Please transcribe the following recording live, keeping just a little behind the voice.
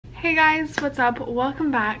Hey guys, what's up?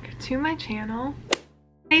 Welcome back to my channel.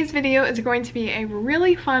 Today's video is going to be a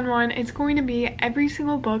really fun one. It's going to be every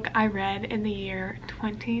single book I read in the year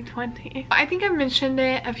 2020. I think I've mentioned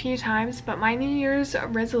it a few times, but my New Year's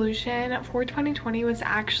resolution for 2020 was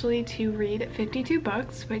actually to read 52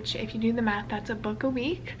 books, which if you do the math, that's a book a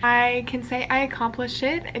week. I can say I accomplished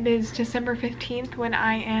it. It is December 15th when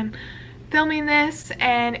I am filming this,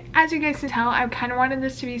 and as you guys can tell, I kind of wanted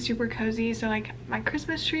this to be super cozy, so like my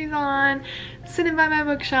Christmas tree's on, sitting by my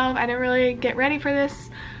bookshelf. I didn't really get ready for this,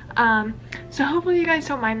 so hopefully you guys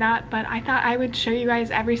don't mind that, but I thought I would show you guys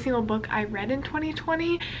every single book I read in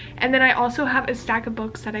 2020, and then I also have a stack of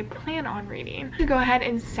books that I plan on reading. To go ahead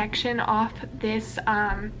and section off this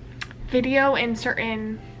video in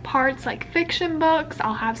certain parts, like fiction books,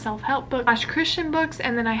 I'll have self-help books / Christian books,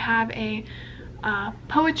 and then I have a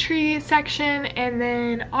poetry section, and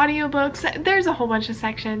then audiobooks. There's a whole bunch of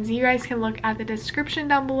sections. You guys can look at the description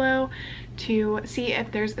down below to see if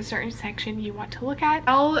there's a certain section you want to look at.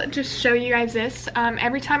 I'll just show you guys this.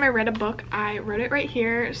 Every time I read a book, I wrote it right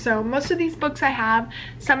here. So most of these books I have,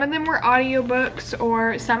 some of them were audiobooks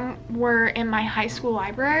or some were in my high school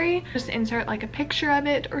library. Just insert like a picture of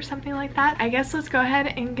it or something like that. I guess let's go ahead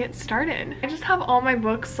and get started. I just have all my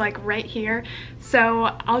books like right here,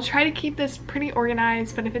 so I'll try to keep this pretty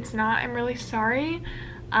organized, but if it's not, I'm really sorry.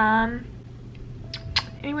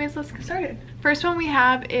 Anyways, let's get started. First one we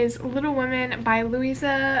have is Little Women by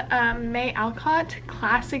Louisa May Alcott.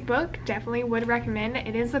 Classic book, definitely would recommend.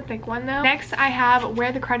 It is a thick one though. Next I have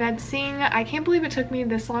Where the Crawdads Sing. I can't believe it took me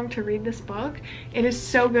this long to read this book. It is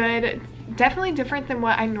so good. Definitely different than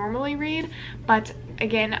what I normally read, but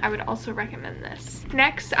again, I would also recommend this.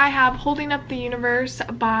 Next, I have Holding Up the Universe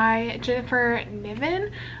by Jennifer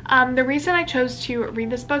Niven. The reason I chose to read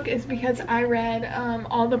this book is because I read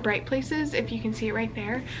All the Bright Places, if you can see it right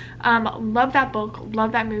there. Love that book,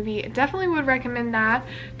 love that movie. Definitely would recommend that.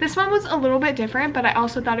 This one was a little bit different, but I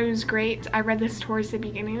also thought it was great. I read this towards the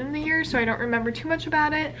beginning of the year, so I don't remember too much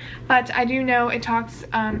about it, but I do know it talks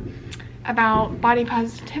about body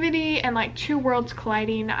positivity and like two worlds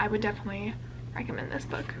colliding. I would definitely recommend this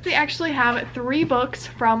book. They actually have 3 books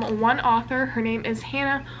from one author. Her name is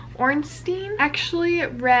Hannah Ornstein. Actually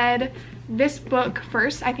read this book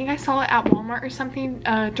first. I think I saw it at Walmart or something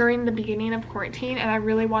during the beginning of quarantine, and I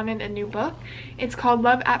really wanted a new book. It's called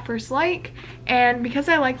Love at First Like, and because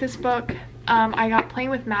I like this book, I got Playing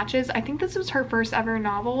with Matches. I think this was her first ever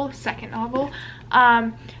novel, second novel.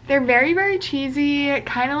 They're very, very cheesy,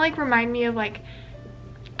 kind of like remind me of like,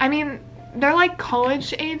 I mean, they're like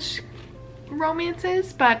college age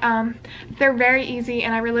romances, but they're very easy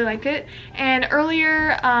and I really liked it. And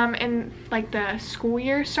earlier in like the school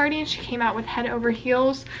year starting, she came out with Head Over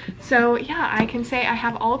Heels. So yeah, I can say I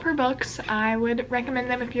have all of her books. I would recommend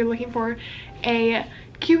them if you're looking for a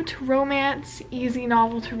cute romance, easy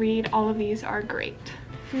novel to read. All of these are great.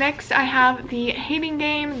 Next, I have The Hating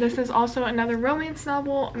Game. This is also another romance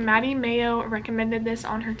novel. Maddie Mayo recommended this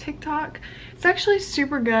on her TikTok. It's actually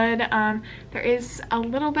super good. There is a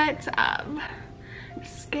little bit of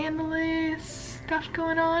scandalous stuff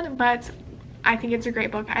going on, but I think it's a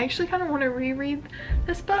great book. I actually kind of want to reread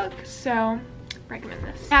this book, so recommend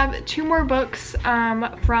this. I have 2 more books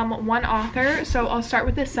from one author, so I'll start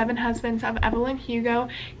with The 7 Husbands of Evelyn Hugo.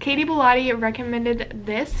 Katie Bellotti recommended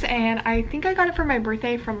this, and I think I got it for my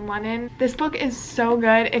birthday from London. This book is so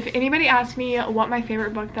good. If anybody asked me what my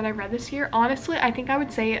favorite book that I read this year, honestly, I think I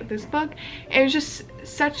would say this book. It was just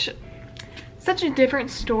such a different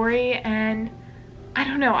story, and I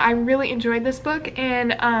don't know, I really enjoyed this book,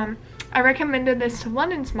 and I recommended this to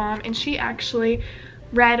London's mom, and she actually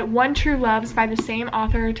read One True Loves by the same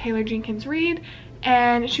author, Taylor Jenkins Reid,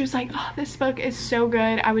 and she was like, oh, this book is so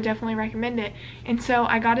good, I would definitely recommend it. And so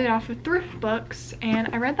I got it off of Thrift Books and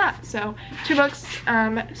I read that. So 2 books,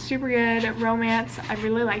 super good romance. I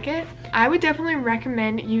really like it. I would definitely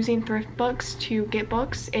recommend using Thrift Books to get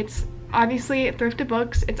books. It's obviously thrifted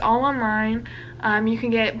books, it's all online. You can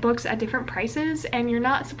get books at different prices, and you're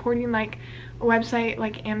not supporting like a website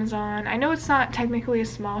like Amazon. I know it's not technically a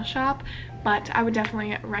small shop, but I would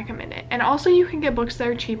definitely recommend it. And also you can get books that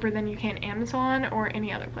are cheaper than you can Amazon or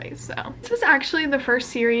any other place. So this was actually the first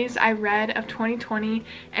series I read of 2020,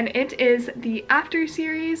 and it is the After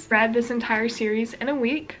series. Read this entire series in a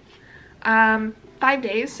week, 5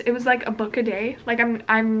 days. It was like a book a day. Like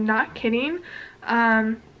I'm not kidding.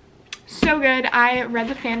 So good. I read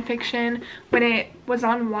the fan fiction when it was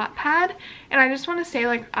on Wattpad, and I just want to say,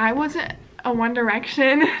 like, I wasn't a One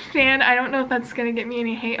Direction fan. I don't know if that's gonna get me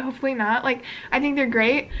any hate, hopefully not. Like, I think they're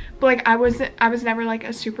great, but like I was never like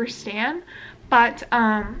a super stan. But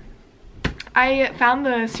I found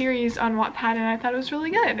the series on Wattpad and I thought it was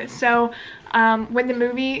really good. So when the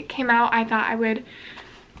movie came out, I thought I would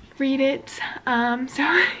read it. So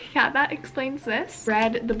yeah, that explains this.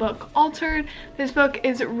 Read the book Altered. This book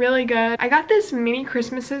is really good. I got this many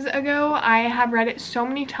Christmases ago. I have read it so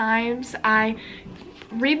many times. I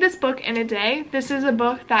read this book in a day. This is a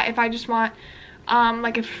book that if I just want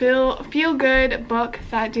like a feel good book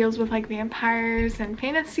that deals with like vampires and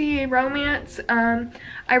fantasy romance,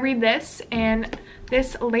 I read this. And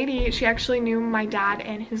this lady, she actually knew my dad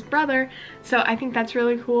and his brother, so I think that's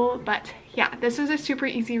really cool. But yeah, this is a super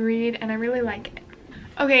easy read and I really like it.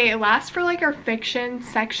 Okay, last for like our fiction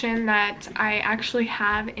section that I actually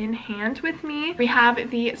have in hand with me, we have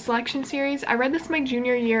the Selection series. I read this my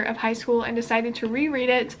junior year of high school and decided to reread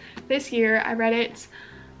it this year. I read it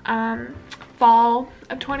fall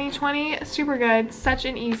of 2020. Super good, such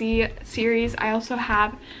an easy series. I also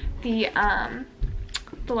have the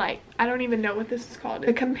like, I don't even know what this is called,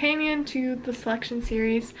 the companion to the Selection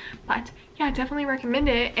series. But yeah, definitely recommend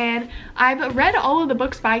it. And I've read all of the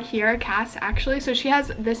books by Kiera Cass actually. So she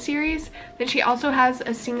has this series, then she also has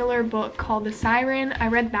a singular book called The Siren. I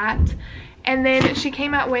read that. And then she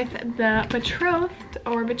came out with the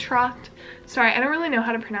Betrothed, sorry, I don't really know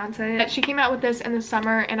how to pronounce it. She came out with this in the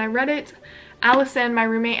summer and I read it. Allison, my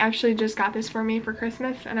roommate, actually just got this for me for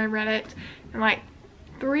Christmas and I read it in like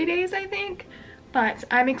 3 days, I think. But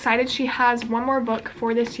I'm excited. She has one more book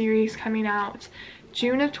for this series coming out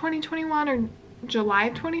June of 2021 or July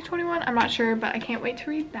of 2021. I'm not sure, but I can't wait to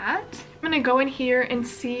read that. I'm gonna go in here and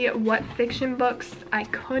see what fiction books I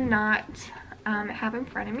could not have in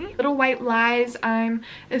front of me. Little White Lies, I'm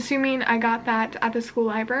assuming I got that at the school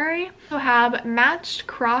library. We have Matched,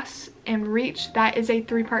 Cross, and Reach. That is a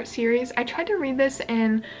 3-part series. I tried to read this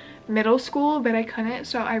in middle school, but I couldn't,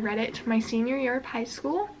 so I read it my senior year of high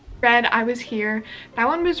school. Read I Was Here. That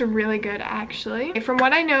one was really good actually. From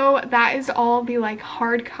what I know, that is all the like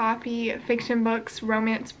hard copy fiction books,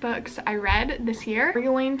 romance books I read this year. We're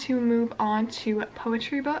going to move on to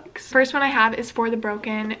poetry books. First one I have is For the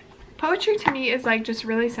Broken. Poetry to me is like just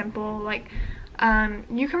really simple. Like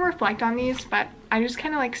you can reflect on these, but I just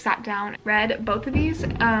kind of like sat down, read both of these.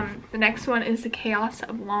 The next one is The Chaos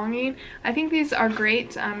of Longing. I think these are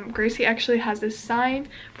great. Gracie actually has this signed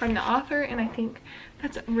from the author and I think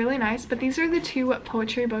that's really nice. But these are the 2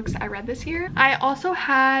 poetry books I read this year. I also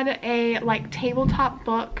had a like tabletop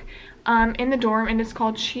book in the dorm and it's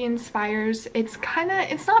called She Inspires. It's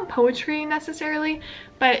not poetry necessarily,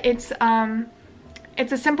 but it's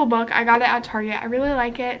a simple book. I got it at Target. I really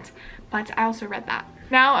like it, but I also read that.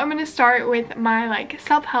 Now I'm going to start with my like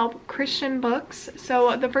self-help Christian books.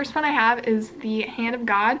 So the first one I have is The Hand of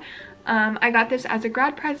God. I got this as a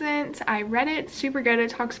grad present. I read it, super good. It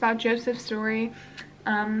talks about Joseph's story.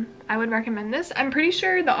 I would recommend this. I'm pretty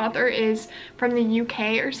sure the author is from the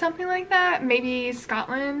UK or something like that, maybe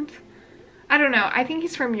Scotland. I don't know, I think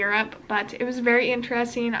he's from Europe, but it was very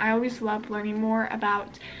interesting. I always love learning more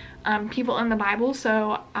about people in the Bible,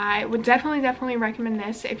 so I would definitely recommend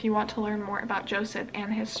this if you want to learn more about Joseph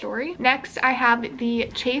and his story. Next I have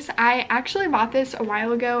The Chase. I actually bought this a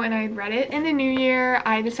while ago and I read it in the new year.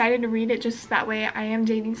 I decided to read it just that way. I am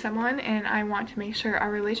dating someone and I want to make sure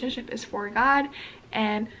our relationship is for God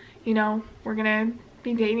and you know we're gonna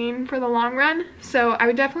be dating for the long run, so I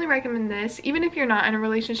would definitely recommend this. Even if you're not in a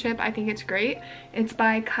relationship, I think it's great. It's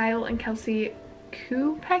by Kyle and Kelsey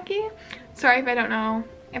Kupecki. Sorry if I don't know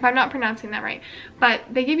if I'm not pronouncing that right, but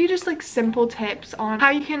they give you just like simple tips on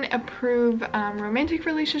how you can improve romantic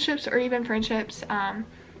relationships or even friendships.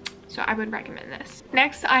 So I would recommend this.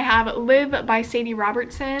 Next I have Live by Sadie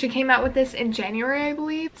Robertson. She came out with this in January, I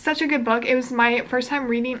believe. Such a good book. It was my first time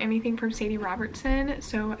reading anything from Sadie Robertson,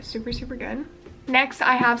 so super good. Next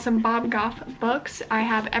I have some Bob Goff books. I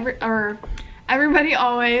have Everybody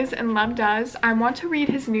Always and Love Does. I want to read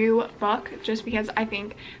his new book just because I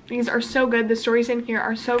think these are so good. The stories in here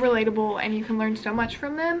are so relatable and you can learn so much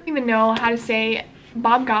from them. I don't even know how to say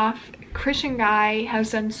Bob Goff, Christian guy,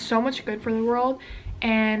 has done so much good for the world,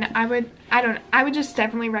 and I would just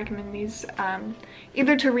definitely recommend these,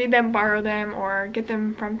 either to read them, borrow them, or get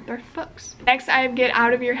them from thrift books. Next I have Get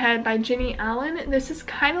Out of Your Head by Jenny Allen. This is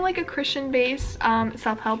kind of like a Christian-based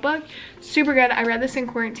self-help book. Super good. I read this in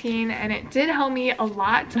quarantine and it did help me a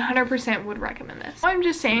lot. 100% would recommend this. I'm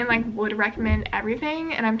just saying like would recommend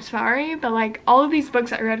everything, and I'm sorry, but like all of these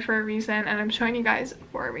books I read for a reason and I'm showing you guys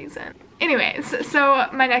for a reason. Anyways, so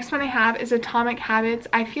my next one I have is Atomic Habits.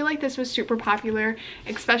 I feel like this was super popular,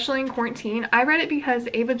 especially in quarantine. I read it because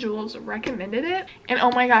Ava Jules recommended it, and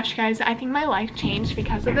oh my gosh guys, I think my life changed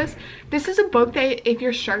because of this. This is a book that if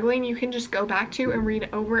you're struggling, you can just go back to and read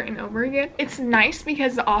over and over again. It's nice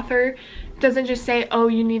because the author doesn't just say, oh,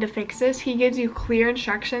 you need to fix this. He gives you clear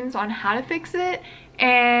instructions on how to fix it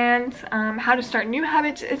and how to start new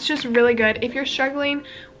habits. It's just really good. If you're struggling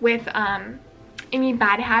with any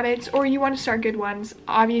bad habits or you want to start good ones,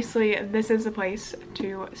 obviously this is the place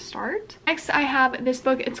to start. Next, I have this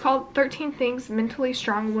book. It's called 13 Things Mentally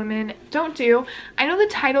Strong Women Don't Do. I know the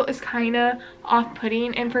title is kind of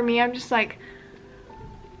off-putting, and for me, I'm just like,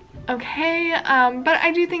 okay, but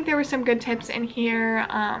I do think there were some good tips in here.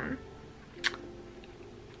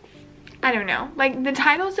 I don't know, like the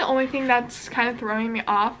title is the only thing that's kind of throwing me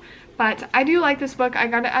off, but I do like this book. I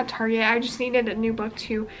got it at Target. I just needed a new book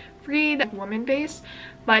to read, woman based,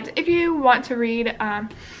 but if you want to read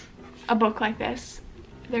a book like this,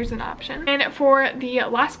 there's an option. And for the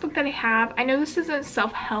last book that I have, I know this isn't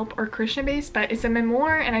self-help or Christian based, but it's a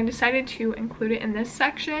memoir, and I decided to include it in this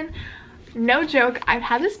section. No joke, I've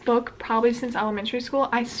had this book probably since elementary school.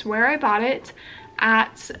 I swear I bought it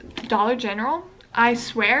at Dollar General. I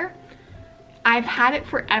swear. I've had it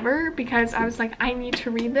forever because I was like, I need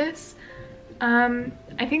to read this.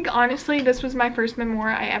 I think honestly this was my first memoir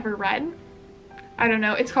I ever read. I don't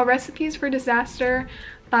know. It's called Recipes for Disaster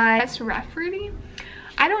by S. Rafferty.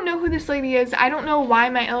 I don't know who this lady is. I don't know why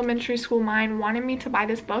my elementary school mind wanted me to buy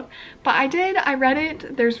this book, but I did. I read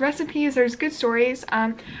it. There's recipes, there's good stories.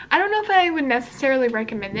 I don't know if I would necessarily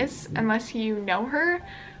recommend this unless you know her,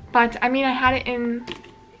 but I mean, I had it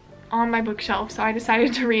on my bookshelf, so I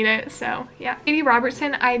decided to read it. So yeah. Katie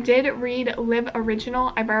Robertson, I did read Live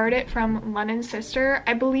Original. I borrowed it from London's Sister.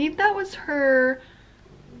 I believe that was her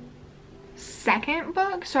second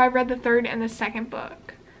book, so I read the third and the second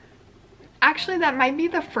book. Actually, that might be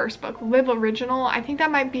the first book. Live Original, I think that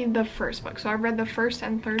might be the first book, so I read the first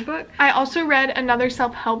and third book. I also read another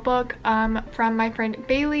self-help book from my friend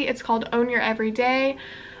Bailey. It's called Own Your Everyday.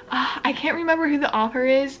 I can't remember who the author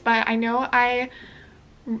is, but I know I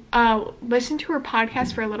listened to her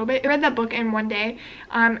podcast for a little bit. I read that book in one day.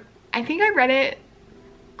 I think I read it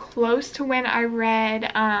close to when I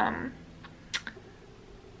read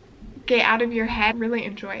Get Out of Your Head. Really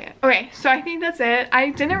enjoy it. Okay, so I think that's it. I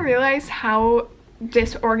didn't realize how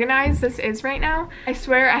disorganized this is right now. I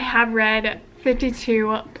swear I have read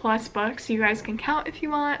 52 plus books. You guys can count if you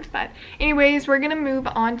want, but anyways, we're gonna move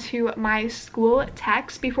on to my school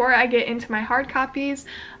text. Before I get into my hard copies,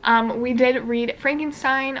 we did read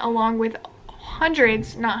Frankenstein along with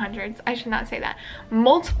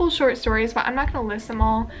multiple short stories, but I'm not gonna list them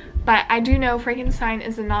all, but I do know Frankenstein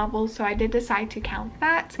is a novel, so I did decide to count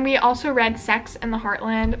that. We also read Sex in the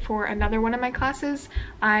Heartland for another one of my classes.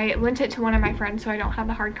 I lent it to one of my friends, so I don't have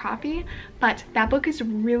the hard copy, but that book is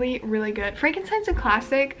really, really good. Frankenstein's a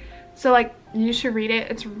classic, so like you should read it.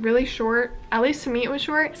 It's really short, at least to me it was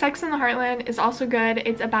short. Sex in the Heartland is also good.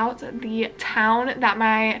 It's about the town that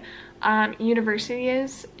my university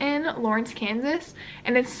is in, Lawrence, Kansas,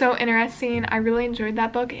 and it's so interesting. I really enjoyed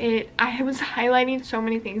that book. I was highlighting so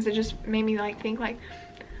many things that just made me like think like,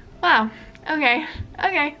 wow, okay.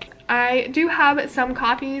 I do have some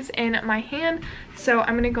copies in my hand, so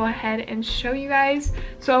I'm gonna go ahead and show you guys.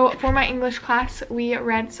 So for my English class, we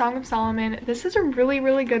read Song of Solomon. This is a really,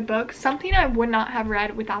 really good book, something I would not have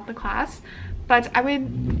read without the class, but I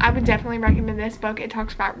would definitely recommend this book. It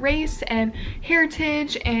talks about race and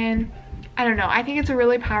heritage, and I don't know, I think it's a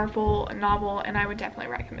really powerful novel, and I would definitely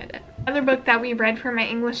recommend it. Another book that we read for my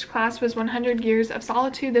English class was 100 Years of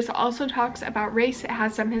Solitude. This also talks about race. It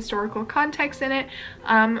has some historical context in it,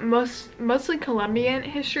 mostly Colombian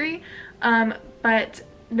history, but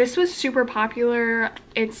this was super popular.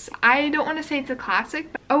 I don't want to say it's a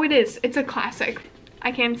classic, but oh, it is. It's a classic.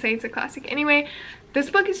 I can say it's a classic. Anyway, this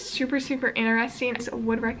book is super, super interesting. I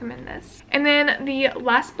would recommend this. And then the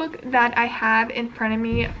last book that I have in front of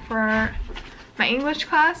me for my English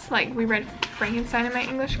class, like we read Frankenstein in my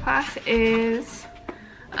English class, is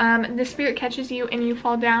The Spirit Catches You and You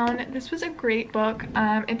Fall Down. This was a great book.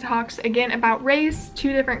 It talks again about race,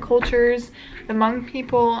 two different cultures, the Hmong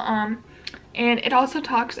people, and it also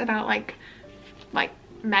talks about like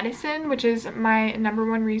medicine, which is my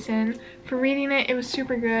 #1 reason for reading it. It was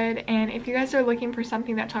super good, and if you guys are looking for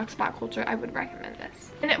something that talks about culture, I would recommend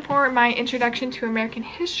this. And for my introduction to American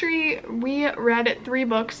history, we read 3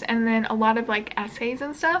 books and then a lot of like essays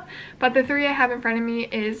and stuff, but the 3 I have in front of me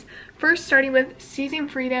is first starting with Seizing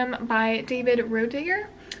Freedom by David Roediger.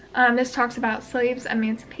 This talks about slaves'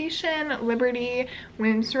 emancipation, liberty,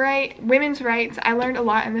 women's rights. I learned a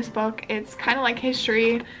lot in this book. It's kind of like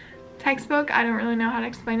history textbook. I don't really know how to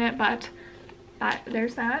explain it, but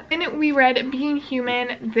there's that. And we read Being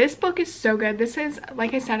Human. This book is so good. This is,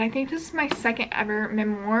 like I said, I think this is my second ever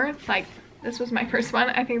memoir, like This was my first one.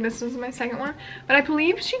 I think this was my second one. But I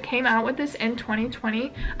believe she came out with this in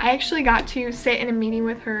 2020. I actually got to sit in a meeting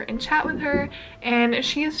with her and chat with her. And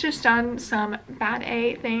she has just done some bad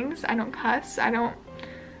A things. I don't cuss. I don't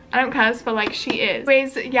cuss, but like she is.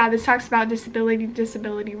 Anyways, yeah, this talks about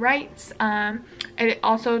disability rights. It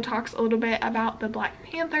also talks a little bit about the Black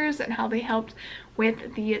Panthers and how they helped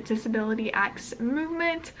with the Disability Acts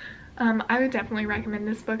movement. I would definitely recommend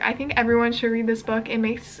this book. I think everyone should read this book.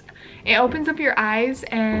 It opens up your eyes,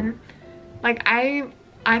 and like I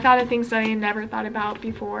thought of things that I had never thought about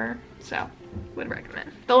before, so would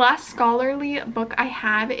recommend. The last scholarly book I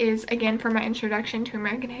have is again for my introduction to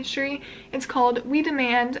American history. It's called We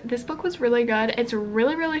Demand. This book was really good. It's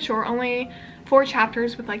really short, only 4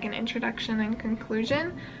 chapters with like an introduction and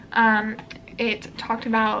conclusion. It talked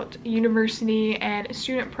about university and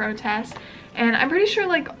student protests, and I'm pretty sure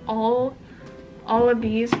like all of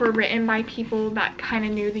these were written by people that kind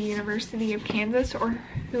of knew the University of Kansas or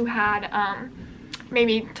who had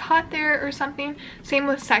maybe taught there or something. Same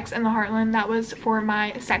with Sex in the Heartland. That was for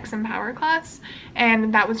my Sex and Power class,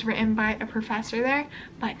 and that was written by a professor there.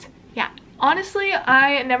 But yeah, honestly,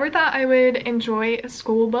 I never thought I would enjoy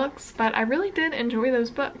school books, but I really did enjoy those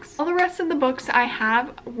books. All the rest of the books I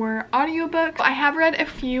have were audiobooks. I have read a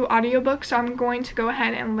few audiobooks, so I'm going to go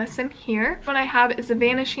ahead and listen here. One I have is The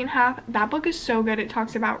Vanishing Half. That book is so good. It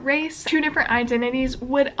talks about race, 2 different identities.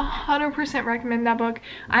 Would 100% recommend that book.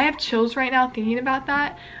 I have chills right now thinking about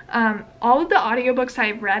that. All of the audiobooks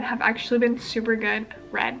I've read have actually been super good.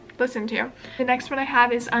 Listened to. The next one I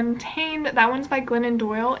have is Untamed. That one's by Glennon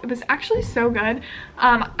Doyle. It was actually so good.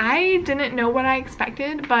 I didn't know what I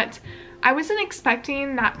expected, but I wasn't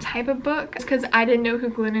expecting that type of book because I didn't know who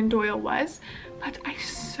Glennon Doyle was. But I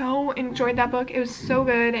so enjoyed that book. It was so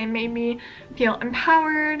good and made me feel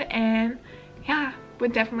empowered, and yeah,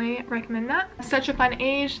 would definitely recommend that. Such a Fun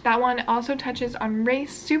Age. That one also touches on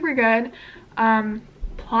race. Super good.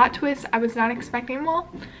 Plot twist I was not expecting. Well,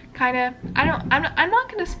 kind of. I'm not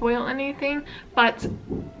gonna spoil anything, but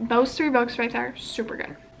those 3 books right there, super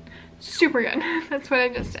good. Super good. That's what I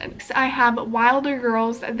just did. Next, I have Wilder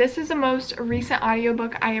Girls. This is the most recent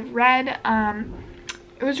audiobook I have read.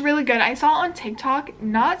 It was really good. I saw it on TikTok.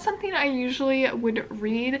 Not something I usually would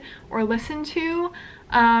read or listen to.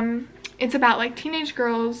 It's about like teenage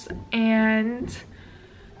girls, and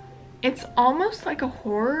it's almost like a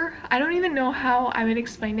horror. I don't even know how I would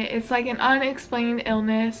explain it. It's like an unexplained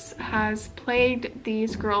illness has plagued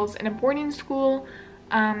these girls in a boarding school.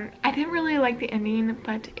 I didn't really like the ending,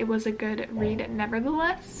 but it was a good read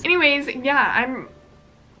nevertheless. Anyways, yeah, I'm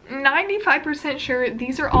 95% sure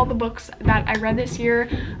these are all the books that I read this year,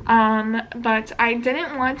 but I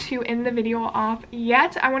didn't want to end the video off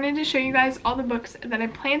yet. I wanted to show you guys all the books that I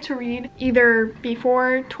plan to read either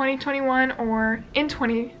before 2021 or in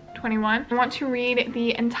 2021. I want to read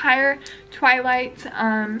the entire Twilight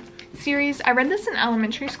series. I read this in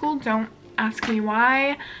elementary school. Don't ask me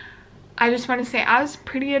why. I just want to say I was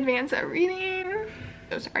pretty advanced at reading.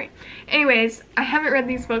 So sorry. Anyways, I haven't read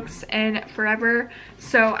these books in forever,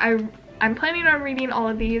 so I'm planning on reading all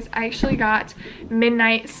of these. I actually got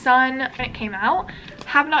Midnight Sun when it came out.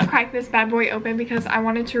 Have not cracked this bad boy open because I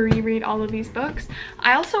wanted to reread all of these books.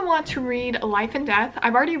 I also want to read Life and Death.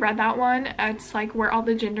 I've already read that one. It's like where all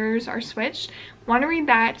the genders are switched. Want to read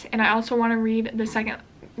that, and I also want to read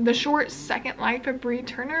the short Second Life of Bree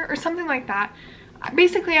Turner or something like that.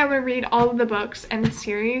 Basically, I would read all of the books in the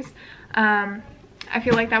series. I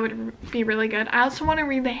feel like that would be really good. I also want to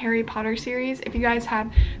read the Harry Potter series. If you guys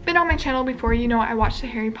have been on my channel before, you know I watched the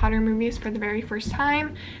Harry Potter movies for the very first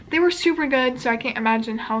time. They were super good, so I can't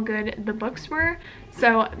imagine how good the books were.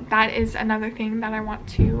 So that is another thing that I want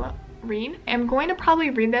to read. I'm going to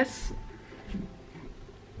probably read this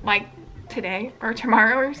like today or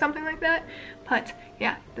tomorrow or something like that. But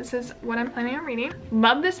yeah, this is what I'm planning on reading.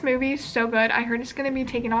 Love this movie, so good. I heard it's going to be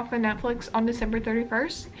taken off of Netflix on December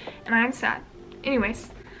 31st, and I'm sad. Anyways,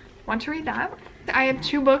 want to read that. I have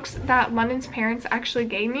 2 books that London's parents actually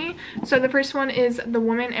gave me. So the first one is The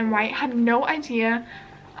Woman in White. I have no idea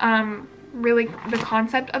really the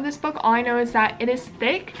concept of this book. All I know is that it is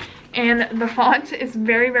thick and the font is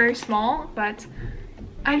very small, but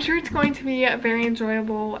I'm sure it's going to be very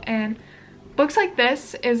enjoyable. And books like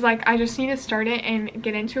this is like, I just need to start it and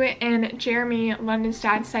get into it, and Jeremy, London's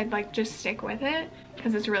dad, said like just stick with it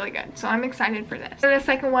because it's really good. So I'm excited for this. And the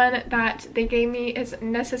second one that they gave me is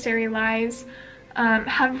Necessary Lies.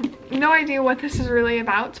 Have no idea what this is really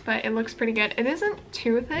about, but it looks pretty good. It isn't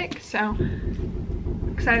too thick, so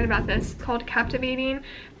excited about this. It's called Captivating.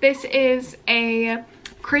 This is a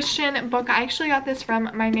Christian book. I actually got this from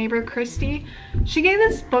my neighbor Christy. She gave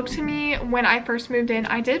this book to me when I first moved in.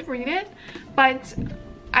 I did read it, but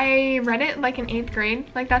I read it like in 8th grade.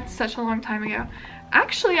 Like, that's such a long time ago.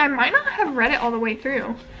 Actually, I might not have read it all the way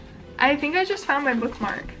through. I think I just found my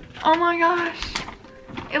bookmark. Oh my gosh.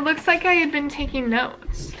 It looks like I had been taking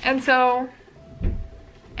notes. And so,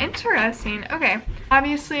 interesting. Okay.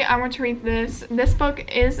 Obviously, I want to read this. This book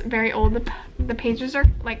is very old. The pages are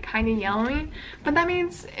like kind of yellowing, but that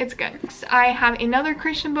means it's good. I have another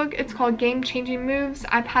Christian book. It's called Game Changing Moves.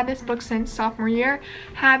 I've had this book since sophomore year.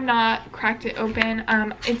 Have not cracked it open.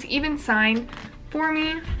 It's even signed for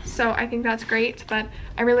me, so I think that's great, but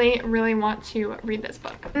I really want to read this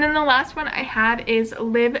book. And then the last one I had is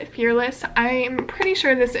Live Fearless. I'm pretty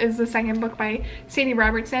sure this is the second book by Sadie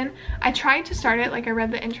Robertson. I tried to start it, like I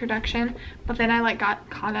read the introduction, but then I like got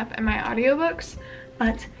caught up in my audiobooks.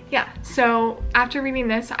 But yeah, so after reading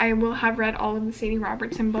this, I will have read all of the Sadie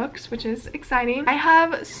Robertson books, which is exciting. I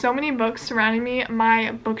have so many books surrounding me.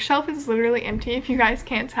 My bookshelf is literally empty, if you guys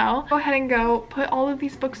can't tell. Go ahead and go put all of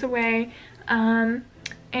these books away. And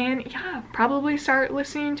yeah, probably start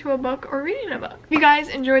listening to a book or reading a book. If you guys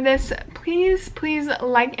enjoyed this, please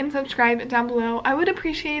like and subscribe down below. I would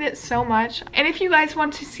appreciate it so much. And if you guys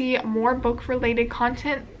want to see more book related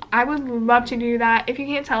content, I would love to do that. If you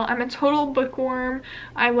can't tell, I'm a total bookworm.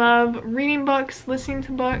 I love reading books, listening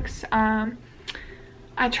to books.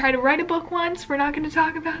 I tried to write a book once. We're not going to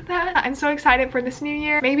talk about that. I'm so excited for this new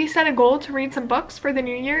year. Maybe set a goal to read some books for the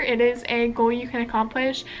new year. It is a goal you can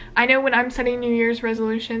accomplish. I know when I'm setting New Year's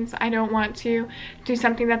resolutions, I don't want to do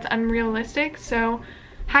something that's unrealistic. So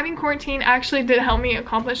having quarantine actually did help me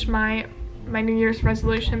accomplish my New Year's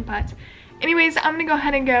resolution. But anyways, I'm going to go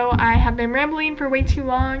ahead and go. I have been rambling for way too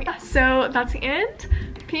long. So that's the end.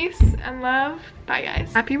 Peace and love. Bye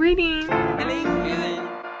guys. Happy reading.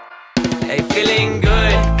 Hey, feeling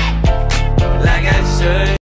good, like I should.